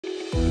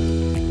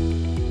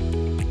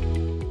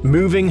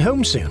Moving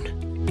home soon?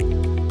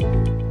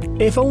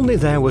 If only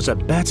there was a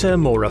better,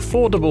 more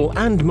affordable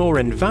and more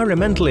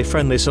environmentally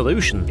friendly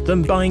solution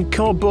than buying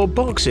cardboard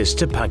boxes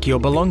to pack your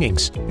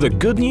belongings. The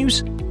good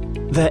news?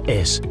 There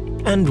is,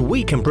 and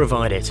we can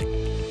provide it.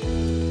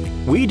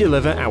 We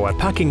deliver our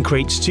packing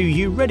crates to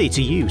you ready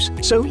to use,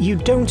 so you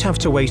don't have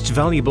to waste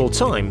valuable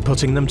time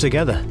putting them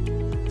together.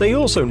 They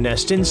also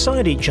nest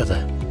inside each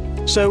other,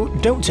 so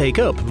don't take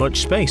up much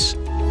space.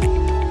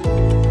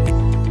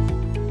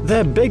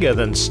 They're bigger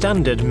than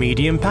standard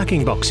medium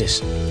packing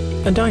boxes,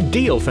 and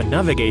ideal for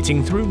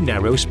navigating through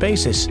narrow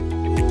spaces.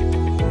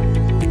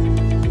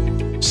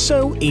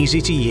 So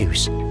easy to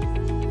use.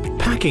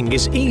 Packing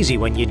is easy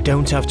when you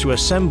don't have to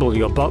assemble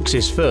your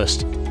boxes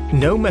first.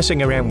 No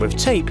messing around with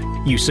tape,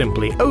 you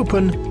simply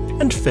open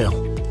and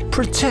fill.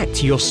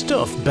 Protect your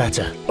stuff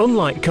better.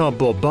 Unlike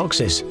cardboard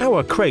boxes,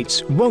 our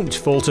crates won't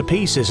fall to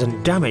pieces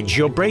and damage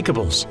your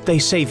breakables. They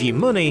save you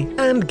money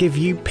and give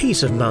you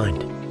peace of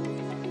mind.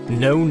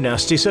 No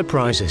nasty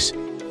surprises.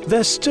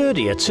 They're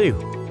sturdier too.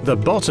 The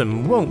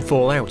bottom won't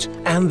fall out,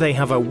 and they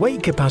have a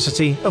weight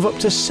capacity of up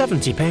to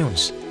 70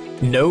 pounds.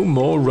 No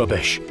more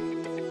rubbish.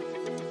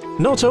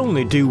 Not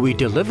only do we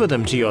deliver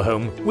them to your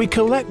home, we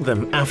collect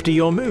them after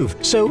your move,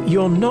 so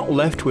you're not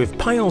left with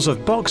piles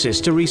of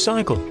boxes to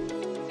recycle.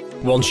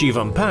 Once you've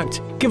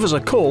unpacked, give us a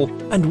call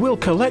and we'll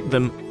collect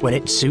them when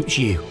it suits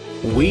you.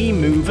 We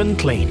move and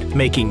clean,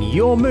 making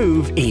your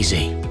move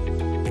easy.